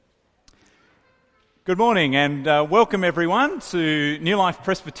Good morning and welcome everyone to New Life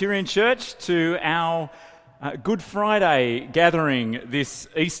Presbyterian Church to our Good Friday gathering this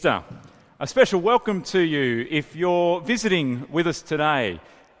Easter. A special welcome to you if you're visiting with us today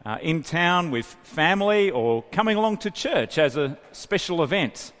in town with family or coming along to church as a special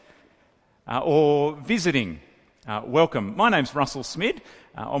event or visiting. Welcome. My name's Russell Smid.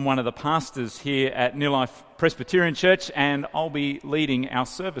 I'm one of the pastors here at New Life Presbyterian Church and I'll be leading our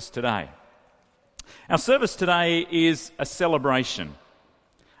service today. Our service today is a celebration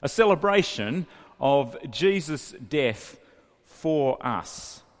of Jesus' death for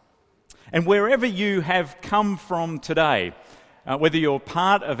us. And wherever you have come from today, whether you're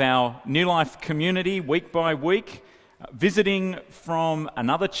part of our New Life community week by week, visiting from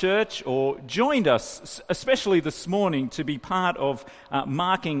another church, or joined us, especially this morning, to be part of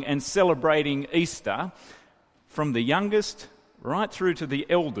marking and celebrating Easter, from the youngest right through to the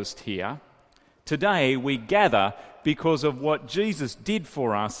eldest here, today we gather because of what Jesus did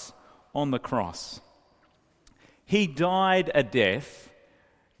for us on the cross. He died a death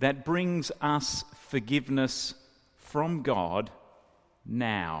that brings us forgiveness from God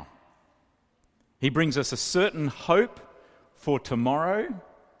now. He brings us a certain hope for tomorrow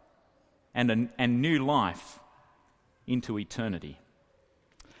and new life into eternity.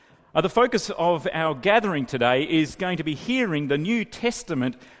 The focus of our gathering today is going to be hearing the New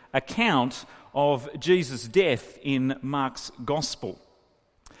Testament account of Jesus' death in Mark's Gospel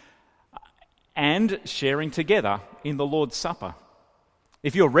and sharing together in the Lord's Supper.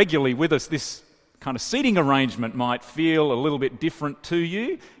 If you're regularly with us, this kind of seating arrangement might feel a little bit different to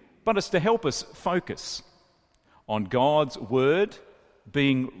you, but it's to help us focus on God's Word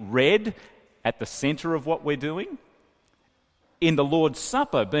being read at the centre of what we're doing, in the Lord's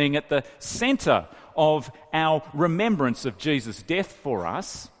Supper being at the centre of our remembrance of Jesus' death for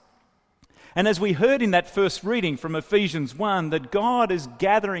us. And as we heard in that first reading from Ephesians 1, that God is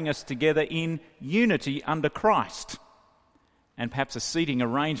gathering us together in unity under Christ. And perhaps a seating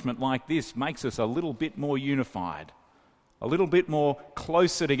arrangement like this makes us a little bit more unified, a little bit more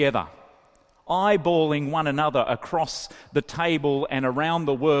closer together, eyeballing one another across the table and around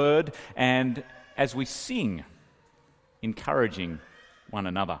the Word, and as we sing, encouraging one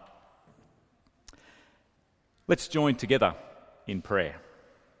another. Let's join together in prayer.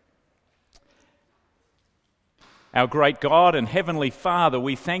 Our great God and Heavenly Father,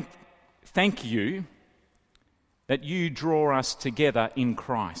 we thank you that you draw us together in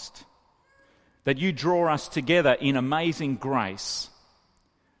Christ, that you draw us together in amazing grace,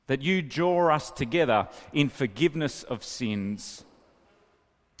 that you draw us together in forgiveness of sins.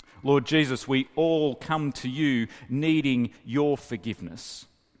 Lord Jesus, we all come to you needing your forgiveness.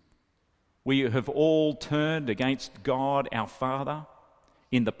 We have all turned against God, our Father,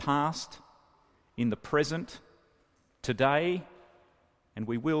 in the past, in the present, today, and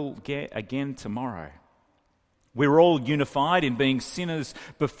we will get again tomorrow. We're all unified in being sinners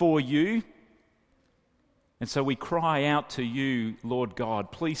before you, and so we cry out to you, Lord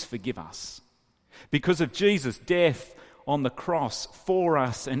God, please forgive us. Because of Jesus' death on the cross for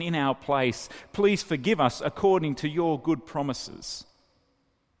us and in our place, please forgive us according to your good promises,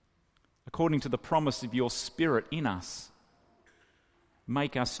 according to the promise of your Spirit in us.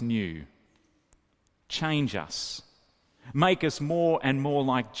 Make us new, change us, make us more and more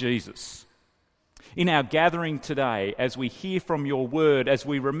like Jesus. In our gathering today, as we hear from your word, as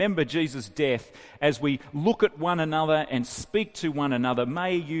we remember Jesus' death, as we look at one another and speak to one another,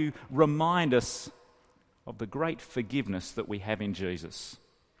 may you remind us of the great forgiveness that we have in Jesus.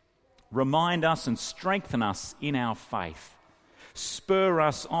 Remind us and strengthen us in our faith. Spur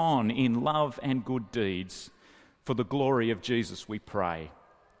us on in love and good deeds. For the glory of Jesus we pray.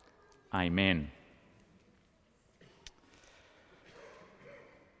 Amen.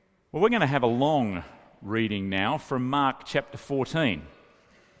 Well, we're going to have a long reading now from Mark chapter 14.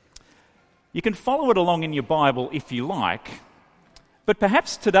 You can follow it along in your Bible if you like, but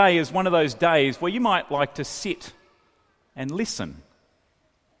perhaps today is one of those days where you might like to sit and listen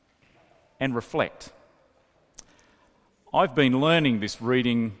and reflect. I've been learning this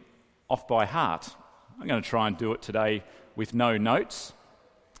reading off by heart. I'm going to try and do it today with no notes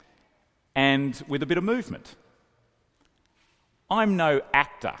and with a bit of movement. I'm no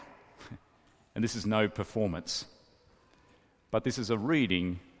actor. And this is no performance, but this is a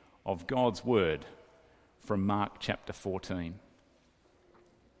reading of God's Word from Mark chapter 14.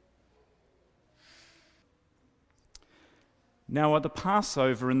 Now the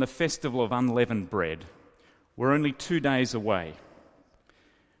Passover and the festival of unleavened bread were only 2 days away.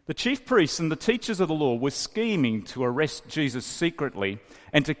 The chief priests and the teachers of the law were scheming to arrest Jesus secretly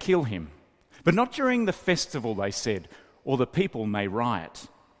and to kill him. But not during the festival, they said, or the people may riot.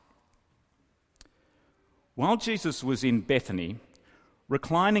 While Jesus was in Bethany,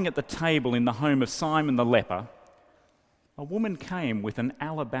 reclining at the table in the home of Simon the leper, a woman came with an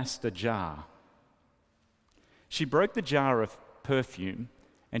alabaster jar. She broke the jar of perfume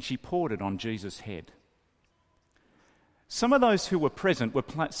and she poured it on Jesus' head. Some of those who were present were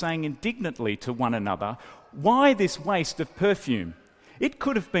saying indignantly to one another, "Why this waste of perfume? It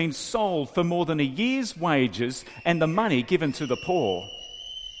could have been sold for more than a year's wages and the money given to the poor."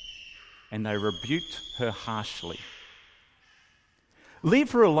 And they rebuked her harshly.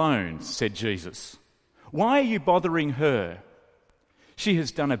 "Leave her alone," said Jesus. "Why are you bothering her? She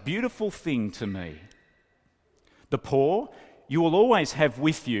has done a beautiful thing to me. The poor you will always have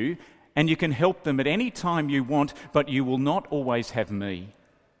with you, and you can help them at any time you want, but you will not always have me."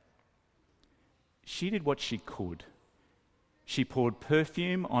 She did what she could. She poured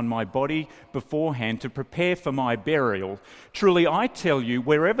perfume on my body beforehand to prepare for my burial. Truly, I tell you,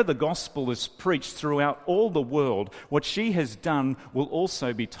 wherever the gospel is preached throughout all the world, what she has done will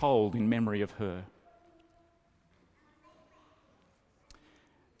also be told in memory of her.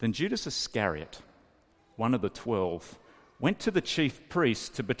 Then Judas Iscariot, one of the 12, went to the chief priests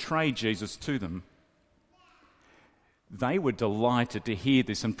to betray Jesus to them. They were delighted to hear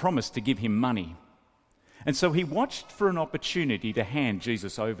this and promised to give him money. And so he watched for an opportunity to hand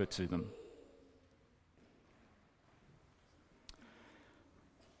Jesus over to them.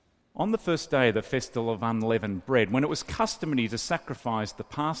 On the first day of the festival of unleavened bread, when it was customary to sacrifice the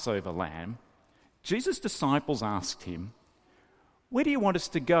Passover lamb, Jesus' disciples asked him, "Where do you want us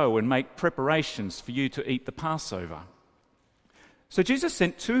to go and make preparations for you to eat the Passover?" So Jesus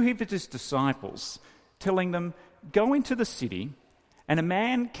sent two of his disciples, telling them, "Go into the city, and a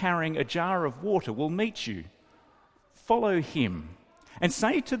man carrying a jar of water will meet you. Follow him, and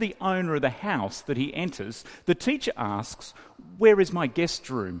say to the owner of the house that he enters, 'The teacher asks, where is my guest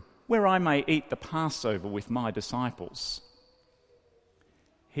room, where I may eat the Passover with my disciples?'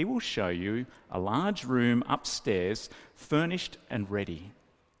 He will show you a large room upstairs, furnished and ready.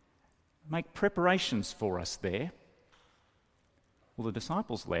 Make preparations for us there." Well, the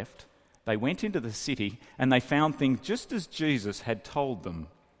disciples left. They went into the city and they found things just as Jesus had told them.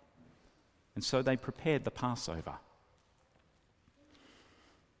 And so they prepared the Passover.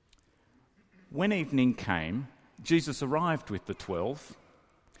 When evening came, Jesus arrived with the 12.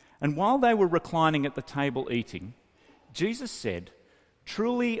 And while they were reclining at the table eating, Jesus said,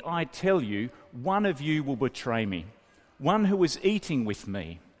 "Truly I tell you, one of you will betray me, one who is eating with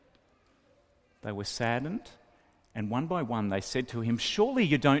me." They were saddened, and one by one they said to him, "Surely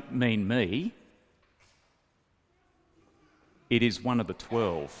you don't mean me?" "It is one of the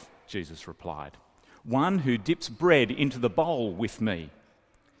 12, Jesus replied, "one who dips bread into the bowl with me.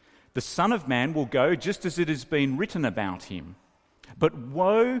 The Son of Man will go just as it has been written about him. But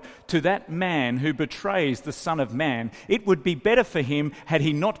woe to that man who betrays the Son of Man. It would be better for him had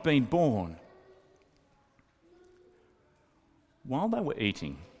he not been born." While they were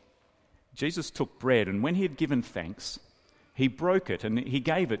eating, Jesus took bread, and when he had given thanks, he broke it and he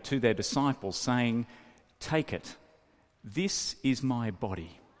gave it to their disciples, saying, "Take it, this is my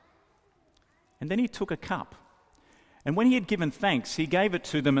body." And then he took a cup, and when he had given thanks, he gave it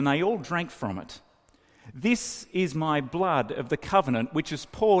to them, and they all drank from it. "This is my blood of the covenant, which is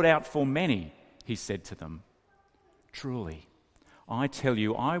poured out for many," he said to them. "Truly, I tell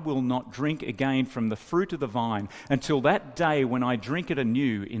you, I will not drink again from the fruit of the vine until that day when I drink it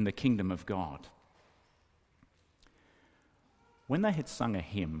anew in the kingdom of God." When they had sung a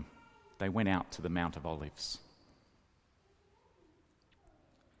hymn, they went out to the Mount of Olives.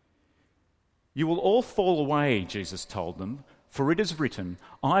 "You will all fall away," Jesus told them, "for it is written,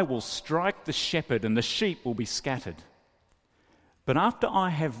 'I will strike the shepherd and the sheep will be scattered.' But after I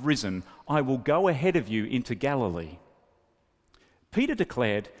have risen, I will go ahead of you into Galilee." Peter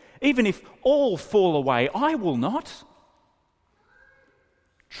declared, "Even if all fall away, I will not."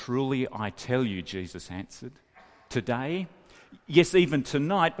 "Truly I tell you," Jesus answered, "today, yes, even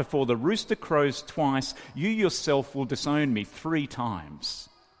tonight, before the rooster crows twice, you yourself will disown me 3 times.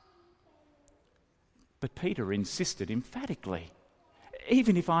 But Peter insisted emphatically,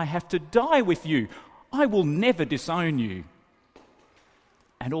 "Even if I have to die with you, I will never disown you."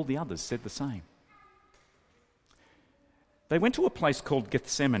 And all the others said the same. They went to a place called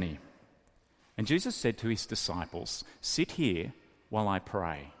Gethsemane, and Jesus said to his disciples, "Sit here while I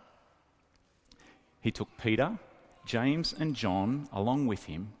pray." He took Peter, James, and John along with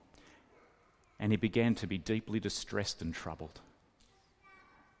him, and he began to be deeply distressed and troubled.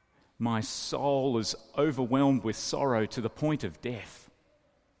 "My soul is overwhelmed with sorrow to the point of death.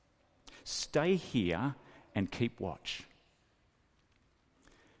 Stay here and keep watch."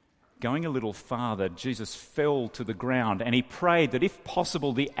 Going a little farther, Jesus fell to the ground and he prayed that if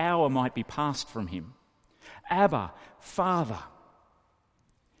possible the hour might be passed from him. "Abba, Father,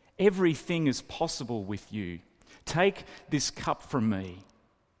 everything is possible with you. Take this cup from me.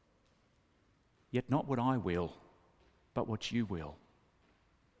 Yet not what I will, but what you will."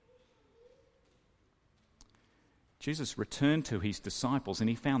 Jesus returned to his disciples and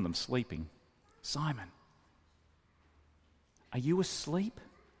he found them sleeping. "Simon, are you asleep?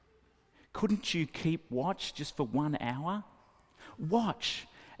 Couldn't you keep watch just for 1 hour? Watch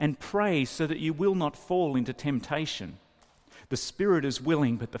and pray so that you will not fall into temptation. The spirit is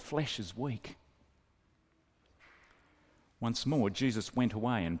willing, but the flesh is weak." Once more, Jesus went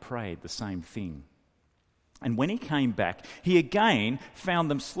away and prayed the same thing. And when he came back, he again found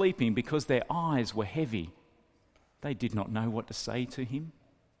them sleeping because their eyes were heavy. They did not know what to say to him.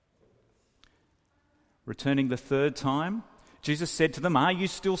 Returning the third time, Jesus said to them, "Are you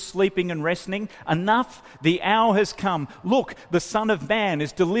still sleeping and resting? Enough, the hour has come. Look, the Son of Man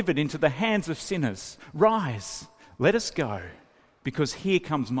is delivered into the hands of sinners. Rise, let us go, because here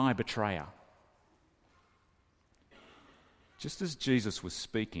comes my betrayer." Just as Jesus was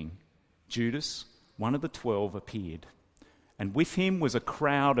speaking, Judas, one of the 12, appeared, and with him was a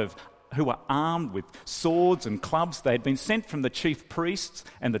crowd who were armed with swords and clubs. They had been sent from the chief priests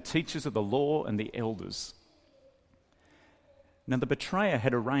and the teachers of the law and the elders. Now the betrayer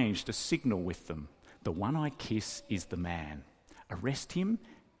had arranged a signal with them. "The one I kiss is the man. Arrest him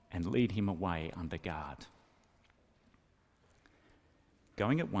and lead him away under guard."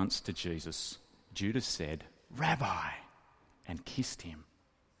 Going at once to Jesus, Judas said, "Rabbi," and kissed him.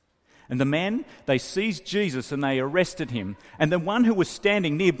 And the men, they seized Jesus and they arrested him. And the one who was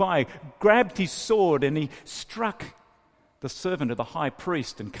standing nearby grabbed his sword and he struck the servant of the high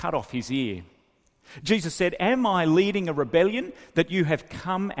priest and cut off his ear. Jesus said, "Am I leading a rebellion that you have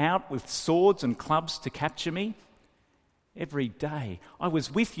come out with swords and clubs to capture me? Every day I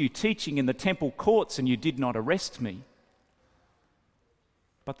was with you teaching in the temple courts and you did not arrest me.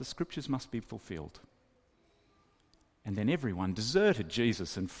 But the scriptures must be fulfilled." And then everyone deserted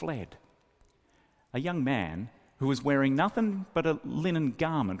Jesus and fled. A young man who was wearing nothing but a linen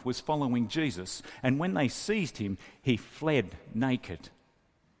garment was following Jesus, and when they seized him, he fled naked.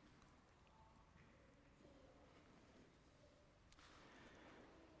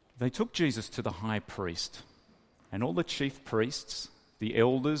 They took Jesus to the high priest, and all the chief priests, the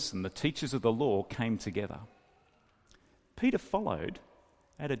elders, and the teachers of the law came together. Peter followed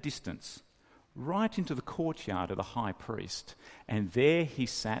at a distance, right into the courtyard of the high priest, and there he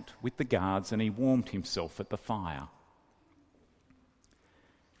sat with the guards and he warmed himself at the fire.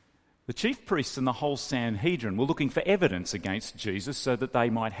 The chief priests and the whole Sanhedrin were looking for evidence against Jesus so that they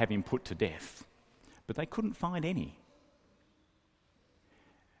might have him put to death, but they couldn't find any.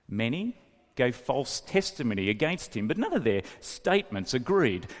 Many gave false testimony against him, but none of their statements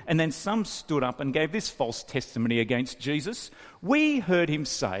agreed. And then some stood up and gave this false testimony against Jesus. "We heard him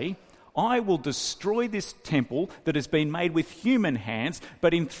say, 'I will destroy this temple that has been made with human hands,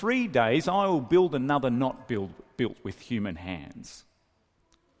 but in 3 days I will build another not built with human hands.'"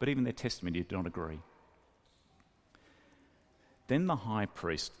 But even their testimony did not agree. Then the high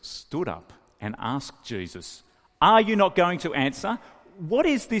priest stood up and asked Jesus, "Are you not going to answer? What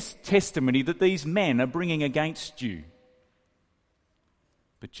is this testimony that these men are bringing against you?"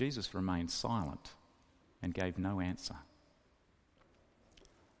 But Jesus remained silent and gave no answer.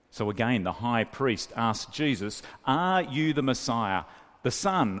 So again the high priest asked Jesus, "Are you the Messiah, the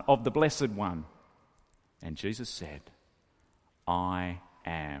Son of the Blessed One?" And Jesus said, "I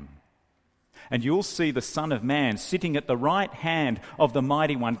am. And you'll see the Son of Man sitting at the right hand of the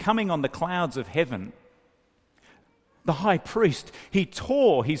Mighty One, coming on the clouds of heaven." The high priest, he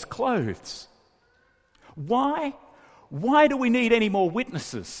tore his clothes. Why? Why do we need any more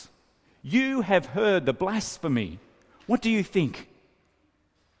witnesses? You have heard the blasphemy. What do you think?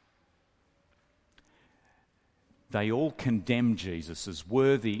 They all condemned Jesus as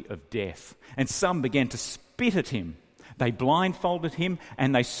worthy of death, and some began to spit at him. They blindfolded him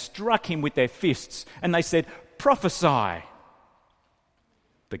and they struck him with their fists, and they said, "Prophesy."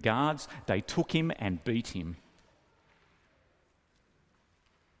 The guards, they took him and beat him.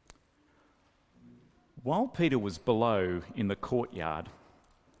 While Peter was below in the courtyard,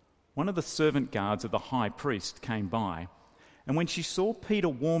 one of the servant guards of the high priest came by, and when she saw Peter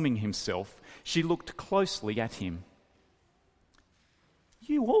warming himself, she looked closely at him.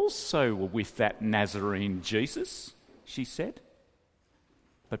 "You also were with that Nazarene Jesus," she said.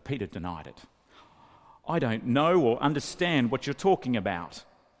 But Peter denied it. "I don't know or understand what you're talking about."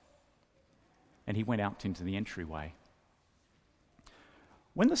 and he went out into the entryway.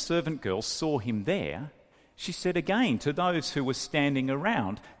 When the servant girl saw him there, she said again to those who were standing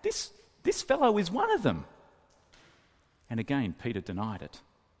around, This fellow is one of them. And again Peter denied it.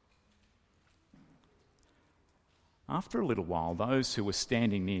 After a little while, those who were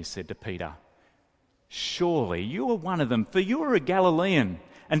standing near said to Peter, Surely you are one of them, for you are a Galilean.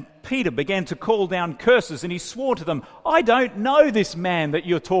 And Peter began to call down curses, and he swore to them, I don't know this man that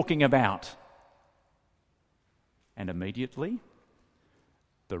you're talking about. And immediately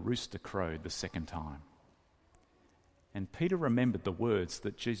the rooster crowed the second time. And Peter remembered the words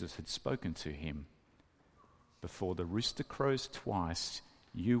that Jesus had spoken to him. Before the rooster crows twice,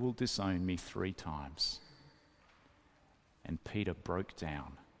 you will disown me 3 times. And Peter broke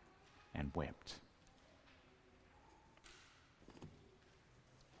down and wept.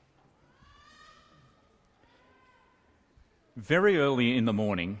 Very early in the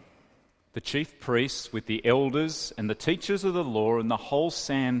morning, the chief priests with the elders and the teachers of the law and the whole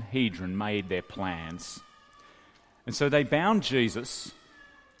Sanhedrin made their plans. And so they bound Jesus,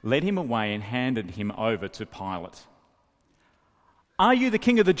 led him away and handed him over to Pilate. Are you the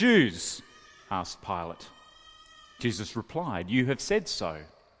king of the Jews? Asked Pilate. Jesus replied, You have said so.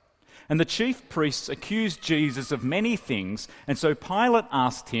 And the chief priests accused Jesus of many things, and so Pilate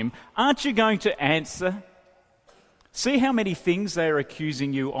asked him, Aren't you going to answer? See how many things they are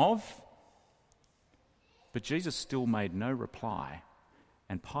accusing you of? But Jesus still made no reply,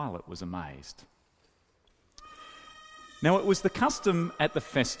 and Pilate was amazed. Now it was the custom at the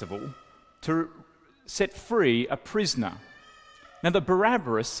festival to set free a prisoner. Now the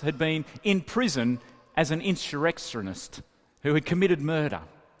Barabbas had been in prison as an insurrectionist who had committed murder.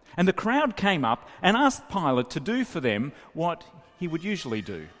 And the crowd came up and asked Pilate to do for them what he would usually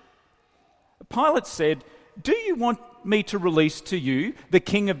do. Pilate said, Do you want me to release to you the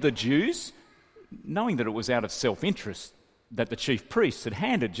king of the Jews? Knowing that it was out of self-interest that the chief priests had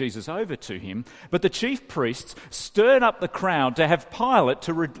handed Jesus over to him, but the chief priests stirred up the crowd to have Pilate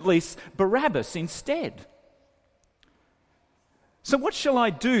to release Barabbas instead. So what shall I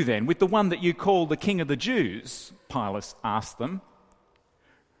do then with the one that you call the king of the Jews? Pilate asked them.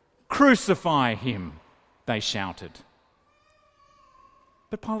 Crucify him, they shouted.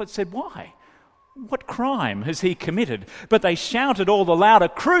 But Pilate said, Why? What crime has he committed? But they shouted all the louder,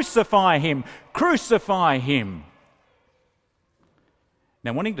 Crucify him! Crucify him!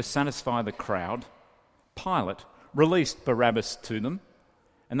 Now, wanting to satisfy the crowd, Pilate released Barabbas to them,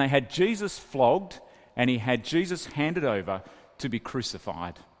 and they had Jesus flogged, and he had Jesus handed over to be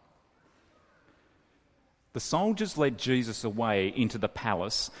crucified. The soldiers led Jesus away into the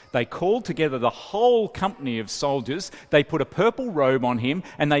palace. They called together the whole company of soldiers. They put a purple robe on him,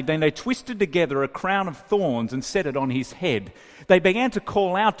 and then they twisted together a crown of thorns and set it on his head. They began to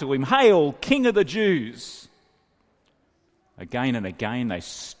call out to him, Hail, King of the Jews! Again and again they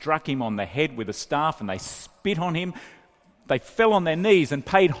struck him on the head with a staff, and they spit on him. They fell on their knees and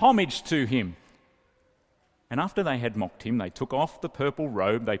paid homage to him. And after they had mocked him, they took off the purple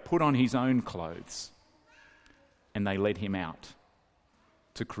robe, they put on his own clothes, and they led him out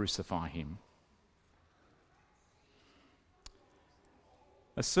to crucify him.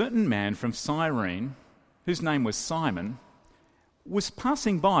 A certain man from Cyrene, whose name was Simon, was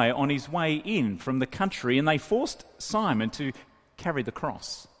passing by on his way in from the country, and they forced Simon to carry the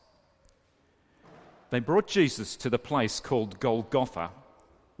cross. They brought Jesus to the place called Golgotha,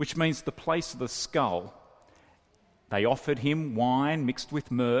 which means the place of the skull. They offered him wine mixed with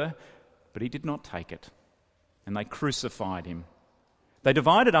myrrh, but he did not take it, and they crucified him. They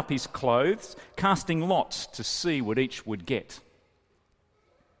divided up his clothes, casting lots to see what each would get.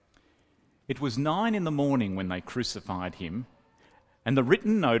 It was 9 a.m. when they crucified him, and the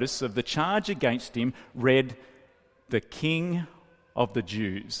written notice of the charge against him read, The King of the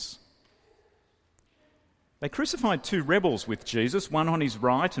Jews. They crucified 2 rebels with Jesus, one on his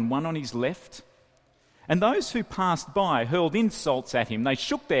right and one on his left. And those who passed by hurled insults at him. They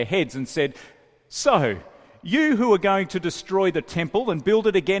shook their heads and said, So, you who are going to destroy the temple and build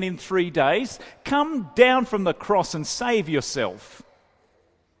it again in 3 days, come down from the cross and save yourself.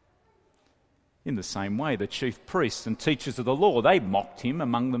 In the same way, the chief priests and teachers of the law, they mocked him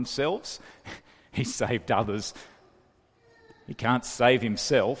among themselves. He saved others. He can't save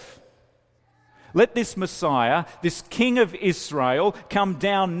himself. Let this Messiah, this King of Israel, come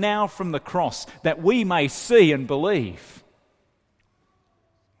down now from the cross, that we may see and believe.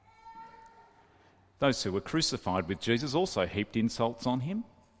 Those who were crucified with Jesus also heaped insults on him.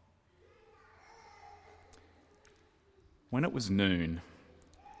 When it was noon,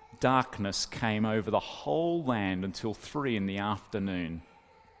 darkness came over the whole land until 3 p.m.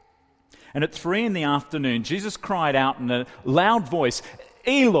 And at 3 p.m, Jesus cried out in a loud voice,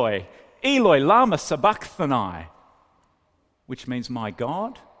 "Eloi, Eloi, lama sabachthani," which means, my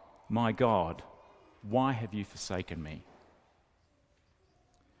God, why have you forsaken me?"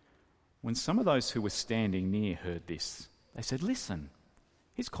 When some of those who were standing near heard this, they said, "Listen,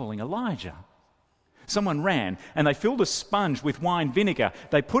 he's calling Elijah." Someone ran and they filled a sponge with wine vinegar.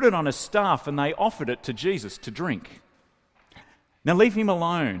 They put it on a staff and they offered it to Jesus to drink. "Now leave him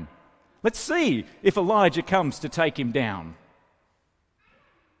alone. Let's see if Elijah comes to take him down."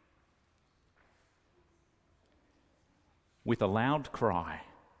 With a loud cry,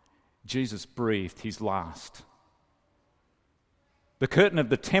 Jesus breathed his last. The curtain of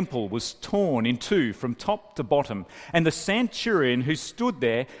the temple was torn in two from top to bottom, and the centurion who stood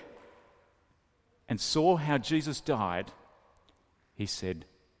there and saw how Jesus died, he said,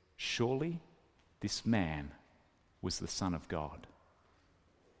 "Surely this man was the Son of God."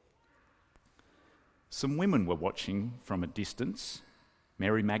 Some women were watching from a distance: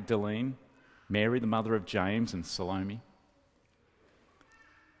 Mary Magdalene, Mary the mother of James, and Salome.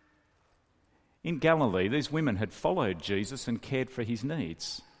 In Galilee, these women had followed Jesus and cared for his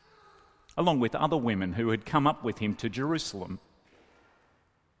needs, along with other women who had come up with him to Jerusalem.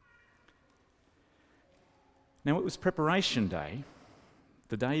 Now it was preparation day,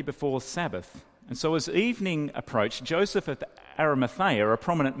 the day before Sabbath, and so as evening approached, Joseph of Arimathea, a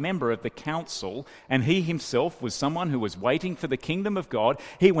prominent member of the council, and he himself was someone who was waiting for the kingdom of God,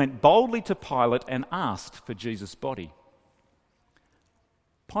 he went boldly to Pilate and asked for Jesus' body.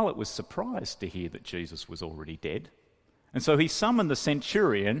 Pilate was surprised to hear that Jesus was already dead, and so he summoned the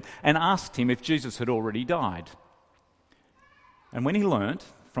centurion and asked him if Jesus had already died. And when he learnt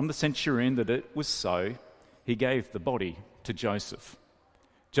from the centurion that it was so, he gave the body to Joseph.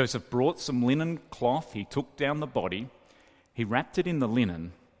 Joseph brought some linen cloth, he took down the body, he wrapped it in the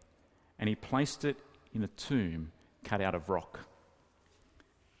linen, and he placed it in a tomb cut out of rock.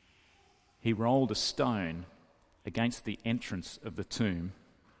 He rolled a stone against the entrance of the tomb.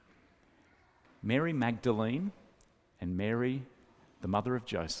 Mary Magdalene and Mary, the mother of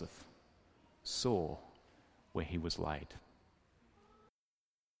Joseph, saw where he was laid.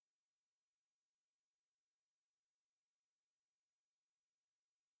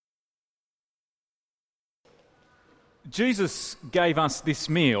 Jesus gave us this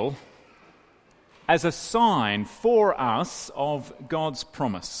meal as a sign for us of God's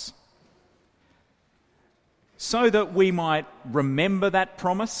promise, so that we might remember that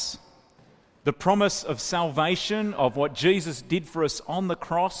promise, the promise of salvation, of what Jesus did for us on the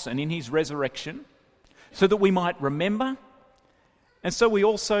cross and in his resurrection, so that we might remember, and so we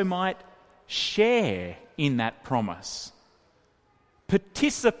also might share in that promise,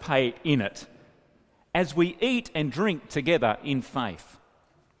 participate in it as we eat and drink together in faith.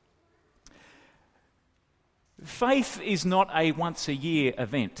 Faith is not a once-a-year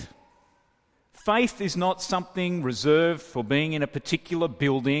event. Faith is not something reserved for being in a particular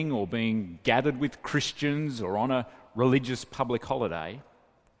building or being gathered with Christians or on a religious public holiday.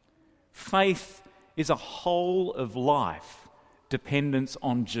 Faith is a whole of life dependence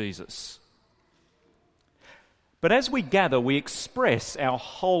on Jesus. But as we gather, we express our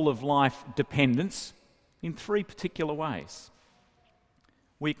whole of life dependence in three particular ways.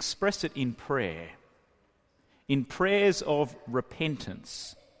 We express it in prayer, in prayers of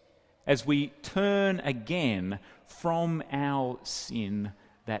repentance, as we turn again from our sin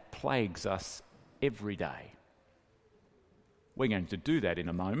that plagues us every day. We're going to do that in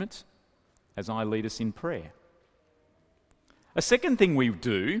a moment as I lead us in prayer. A second thing we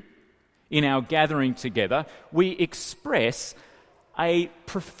do in our gathering together, we express a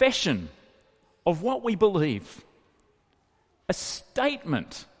profession of what we believe, a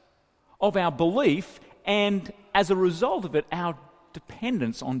statement of our belief, and as a result of it, our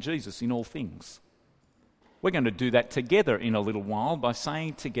dependence on Jesus in all things. We're going to do that together in a little while by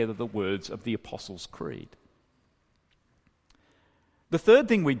saying together the words of the Apostles' Creed. The third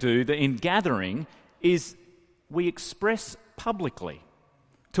thing we do in gathering is we express publicly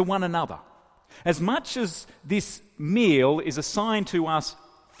to one another. As much as this meal is a sign to us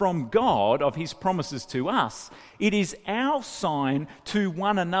from God of his promises to us, it is our sign to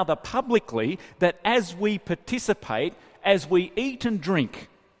one another publicly that as we participate, as we eat and drink,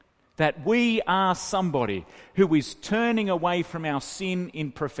 that we are somebody who is turning away from our sin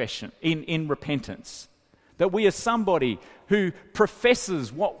in repentance, that we are somebody who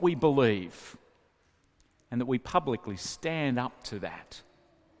professes what we believe, and that we publicly stand up to that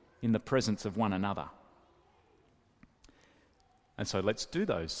in the presence of one another. And so let's do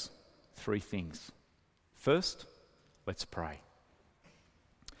those three things. First, let's pray.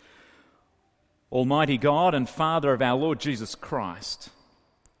 Almighty God and Father of our Lord Jesus Christ,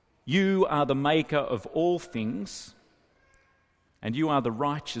 you are the maker of all things, and you are the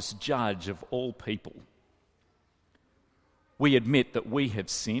righteous judge of all people. We admit that we have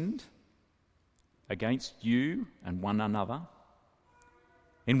sinned against you and one another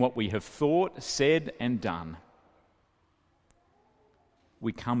in what we have thought, said, and done.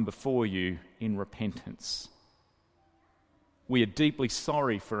 We come before you in repentance. We are deeply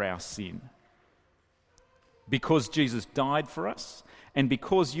sorry for our sin. Because Jesus died for us, and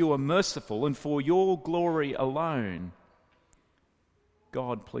because you are merciful and for your glory alone,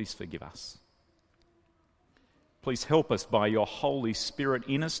 God, please forgive us. Please help us by your Holy Spirit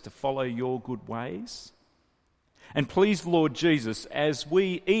in us to follow your good ways. And please, Lord Jesus, as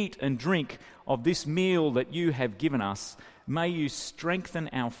we eat and drink of this meal that you have given us, may you strengthen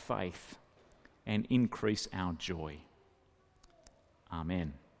our faith and increase our joy.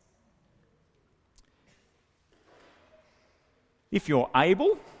 Amen. If you're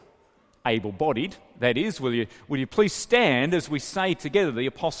able-bodied, that is, will you please stand as we say together the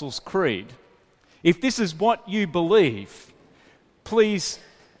Apostles' Creed? If this is what you believe, please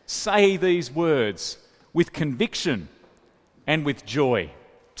say these words with conviction and with joy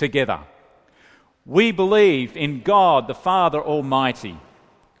together. We believe in God the Father Almighty,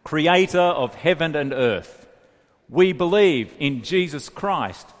 creator of heaven and earth. We believe in Jesus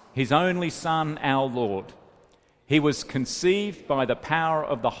Christ, his only Son, our Lord. He was conceived by the power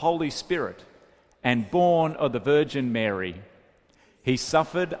of the Holy Spirit and born of the Virgin Mary. He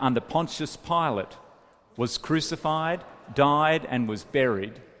suffered under Pontius Pilate, was crucified, died, and was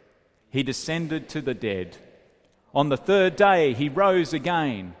buried. He descended to the dead. On the third day he rose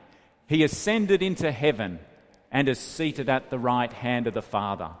again. He ascended into heaven and is seated at the right hand of the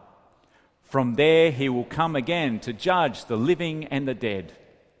Father. From there he will come again to judge the living and the dead.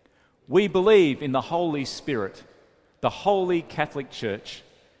 We believe in the Holy Spirit, the Holy Catholic Church,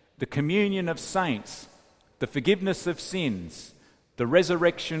 the communion of saints, the forgiveness of sins, the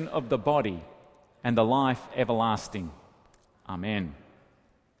resurrection of the body, and the life everlasting. Amen.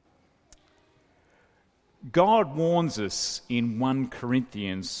 God warns us in 1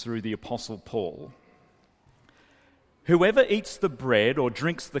 Corinthians through the Apostle Paul, "Whoever eats the bread or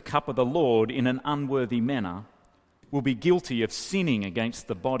drinks the cup of the Lord in an unworthy manner will be guilty of sinning against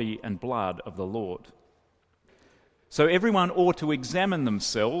the body and blood of the Lord. So everyone ought to examine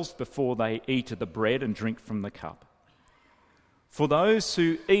themselves before they eat of the bread and drink from the cup. For those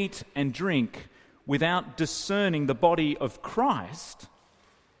who eat and drink without discerning the body of Christ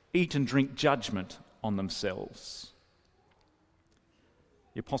eat and drink judgment on themselves."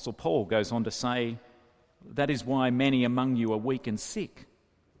 The Apostle Paul goes on to say, "That is why many among you are weak and sick,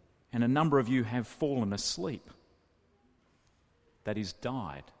 and a number of you have fallen asleep." That is,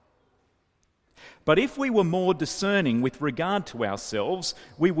 died. But if we were more discerning with regard to ourselves,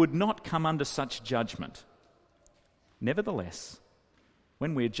 we would not come under such judgment. Nevertheless,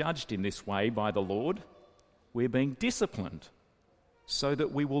 when we are judged in this way by the Lord, we are being disciplined so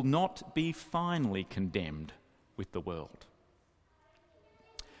that we will not be finally condemned with the world.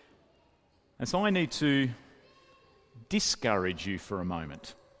 And so I need to discourage you for a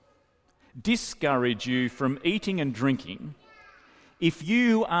moment. Discourage you from eating and drinking if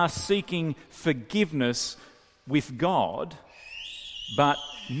you are seeking forgiveness with God, but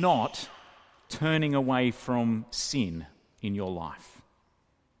not turning away from sin in your life.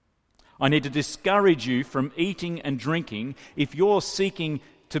 I need to discourage you from eating and drinking if you're seeking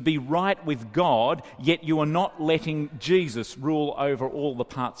to be right with God, yet you are not letting Jesus rule over all the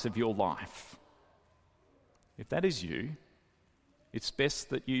parts of your life. If that is you, it's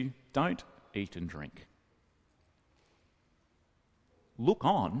best that you don't eat and drink. Look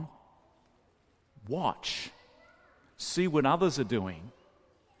on, watch, see what others are doing.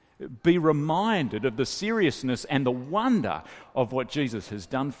 Be reminded of the seriousness and the wonder of what Jesus has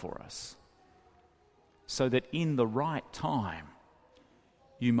done for us, so that in the right time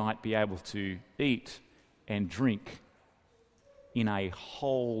you might be able to eat and drink in a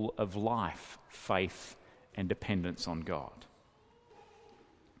whole of life faith and dependence on God.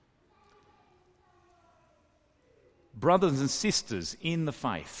 Brothers and sisters in the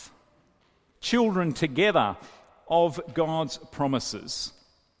faith, children together of God's promises,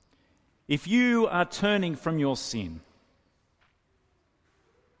 if you are turning from your sin,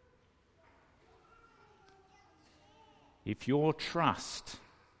 if your trust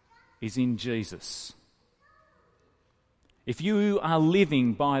is in Jesus, if you are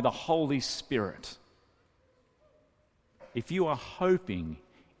living by the Holy Spirit, if you are hoping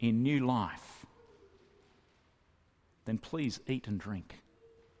in new life, then please eat and drink.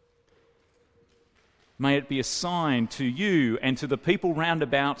 May it be a sign to you and to the people round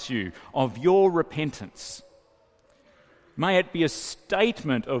about you of your repentance. May it be a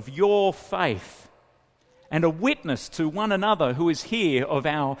statement of your faith and a witness to one another who is here of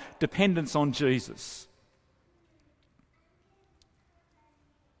our dependence on Jesus.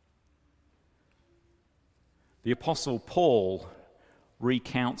 The Apostle Paul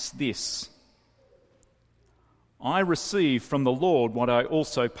recounts this. I received from the Lord what I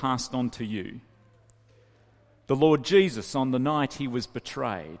also passed on to you. The Lord Jesus, on the night he was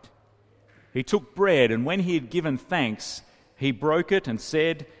betrayed, he took bread, and when he had given thanks, he broke it and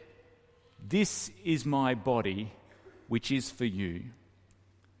said, "This is my body, which is for you.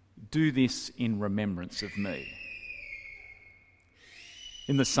 Do this in remembrance of me."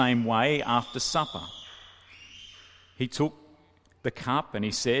 In the same way, after supper, he took the cup and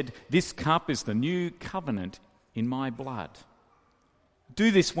he said, "This cup is the new covenant in my blood.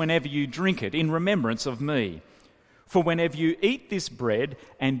 Do this whenever you drink it in remembrance of me. For whenever you eat this bread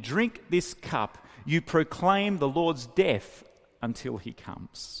and drink this cup, you proclaim the Lord's death until he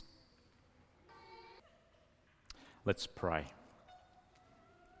comes." Let's pray.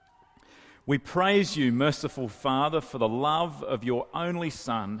 We praise you, merciful Father, for the love of your only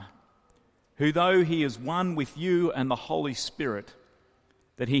Son, who, though he is one with you and the Holy Spirit,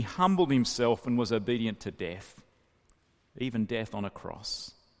 that he humbled himself and was obedient to death, even death on a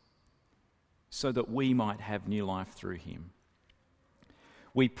cross, so that we might have new life through him.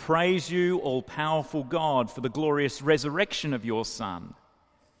 We praise you, all-powerful God, for the glorious resurrection of your Son,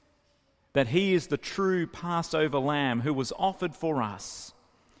 that he is the true Passover lamb who was offered for us,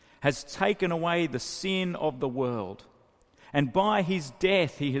 has taken away the sin of the world, and by his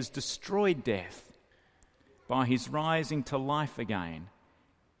death he has destroyed death. By his rising to life again,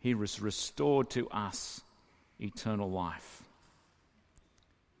 he was restored to us eternal life.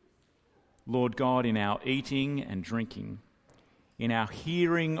 Lord God, in our eating and drinking, in our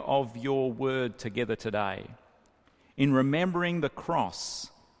hearing of your word together today, in remembering the cross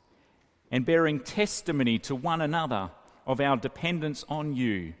and bearing testimony to one another of our dependence on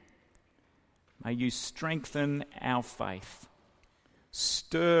you, may you strengthen our faith,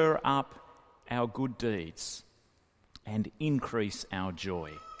 stir up our good deeds, and increase our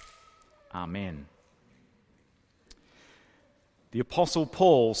joy. Amen. The Apostle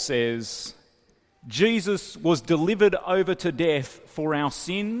Paul says, Jesus was delivered over to death for our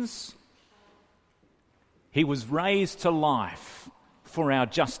sins. He was raised to life for our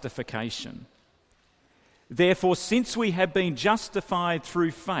justification. Therefore, since we have been justified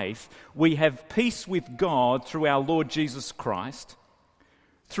through faith, we have peace with God through our Lord Jesus Christ,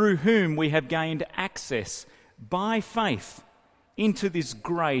 through whom we have gained access by faith into this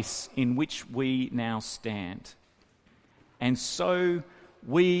grace in which we now stand. And so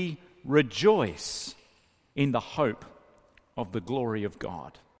we rejoice in the hope of the glory of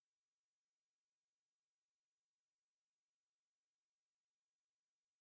God.